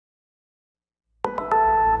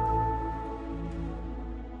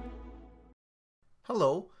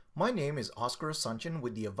Hello, my name is Oscar Asuncion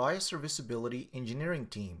with the Avaya Serviceability Engineering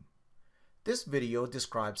team. This video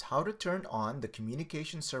describes how to turn on the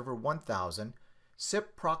Communication Server 1000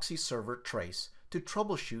 SIP Proxy Server Trace to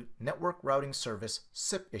troubleshoot network routing service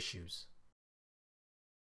SIP issues.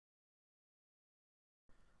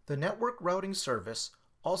 The network routing service,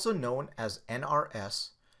 also known as NRS,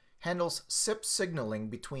 handles SIP signaling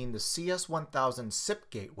between the CS1000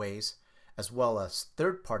 SIP gateways, as well as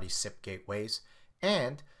third-party SIP gateways,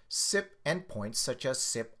 and SIP endpoints such as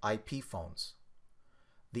SIP IP phones.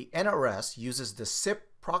 The NRS uses the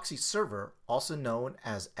SIP Proxy Server, also known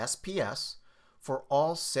as SPS, for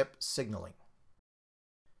all SIP signaling.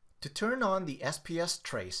 To turn on the SPS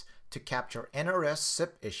trace to capture NRS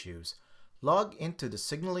SIP issues, log into the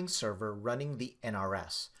signaling server running the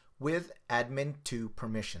NRS with admin2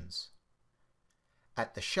 permissions.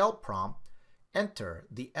 At the shell prompt, enter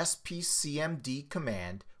the spcmd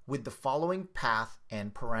command with the following path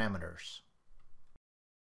and parameters.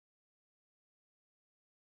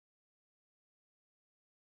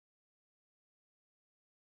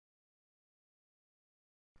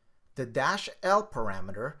 The -L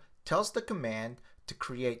parameter tells the command to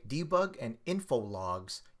create debug and info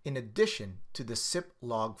logs in addition to the SIP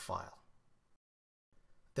log file.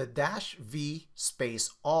 The -V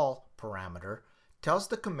all parameter tells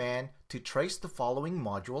the command to trace the following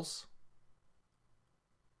modules,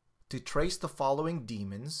 to trace the following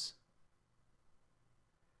daemons,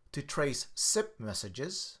 to trace SIP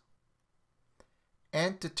messages,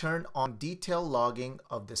 and to turn on detailed logging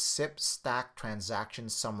of the SIP stack transaction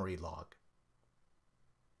summary log.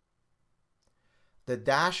 The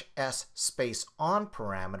 -S on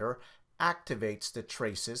parameter activates the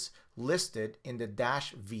traces listed in the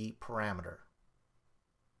 -V parameter.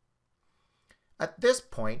 At this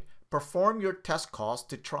point, perform your test calls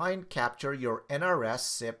to try and capture your NRS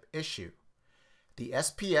SIP issue. The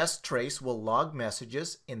SPS trace will log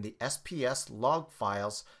messages in the SPS log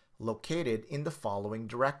files located in the following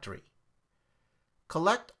directory.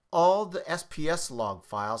 Collect all the SPS log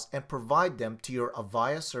files and provide them to your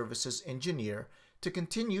Avaya Services engineer to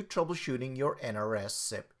continue troubleshooting your NRS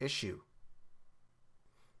SIP issue.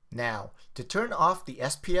 Now, to turn off the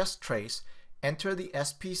SPS trace, enter the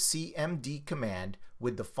spcmd command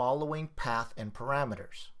with the following path and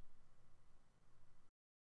parameters.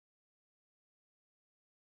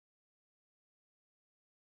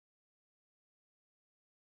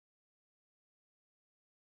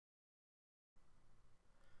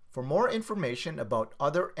 For more information about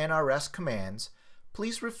other NRS commands,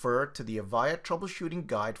 please refer to the Avaya Troubleshooting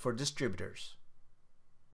Guide for Distributors.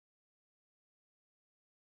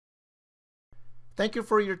 Thank you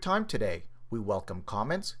for your time today. We welcome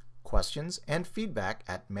comments, questions, and feedback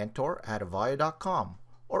at mentor@avaya.com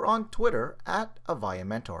or on Twitter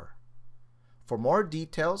 @AvayaMentor. For more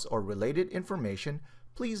details or related information,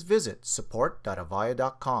 please visit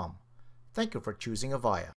support.avaya.com. Thank you for choosing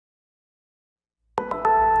Avaya.